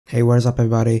Hey, what is up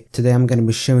everybody? Today I'm going to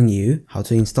be showing you how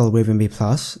to install vape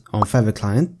Plus on Feather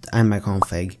client and my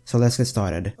config. So let's get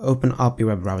started. Open up your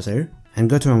web browser and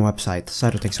go to my website,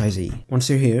 cyde. Once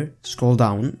you're here, scroll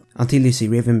down until you see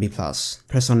vape Plus.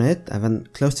 Press on it and then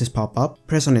close this pop-up,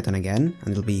 press on it and again,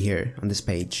 and it'll be here on this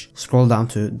page. Scroll down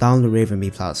to download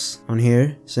vape Plus. On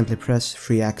here, simply press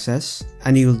free access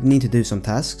and you'll need to do some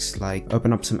tasks like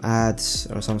open up some ads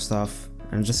or some stuff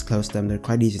and just close them. They're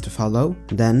quite easy to follow.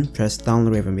 Then press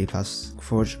download vape Plus,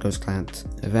 forge ghost client.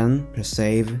 Then press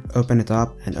save, open it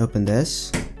up and open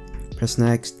this. Press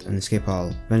next and skip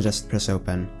all, then just press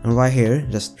open. And right here,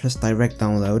 just press direct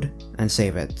download and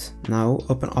save it. Now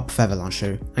open up Feather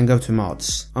Launcher and go to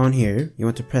mods. On here, you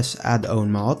want to press add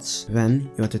own mods. Then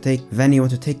you want to take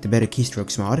the better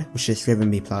keystrokes mod, which is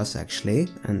vape Plus actually,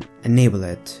 and enable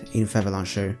it in Feather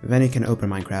Launcher. Then you can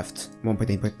open Minecraft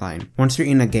 1.8.9. Once you're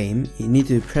in a game, you need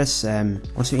to press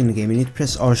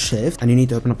Alt Shift and you need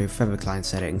to open up your Feather client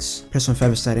settings. Press on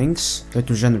Feather settings, go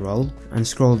to general and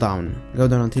scroll down. Go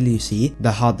down until you see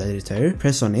the HUD editor,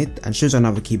 press on it and choose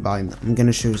another keybind. I'm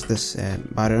gonna choose this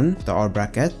button, the R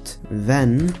bracket,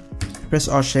 then press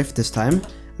R shift this time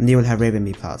and you will have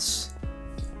vape Plus.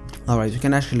 Alright, you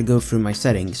can actually go through my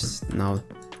settings now.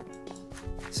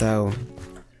 So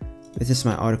this is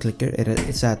my autoclicker,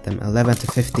 it's at 11 to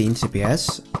 15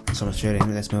 CPS. Someone's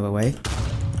shooting, let's move away.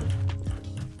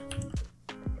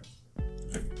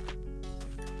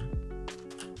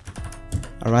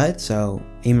 Alright, so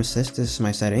aim assist, this is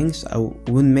my settings. I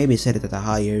would maybe set it at a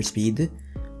higher speed,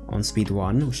 on speed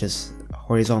 1, which is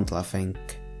horizontal I think.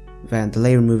 Then the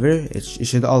layer remover, it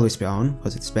should always be on,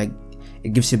 because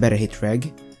it gives you better hit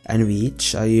reg. And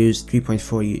reach, I use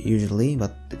 3.4 usually,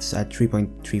 but it's at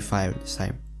 3.35 this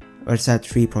time. Or it's at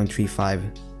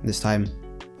 3.35 this time.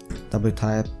 W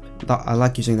tap, I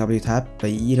like using W tap,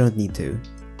 but you don't need to.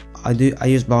 I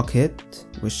use block hit,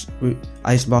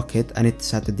 and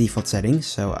it's at the default settings,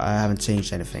 so I haven't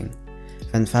changed anything.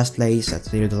 Then fast lace at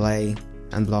 0 delay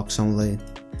and blocks only,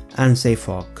 and safe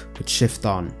walk with shift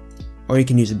on, or you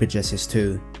can use a bridge assist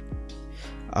too.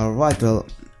 Alright, well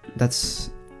that's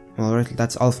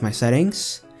all of my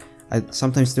settings. I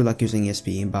sometimes do like using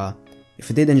ESP, but if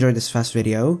you did enjoy this fast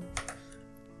video,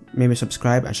 maybe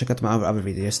subscribe and check out my other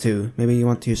videos too. Maybe you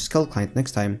want to use Skull client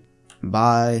next time.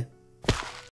 Bye.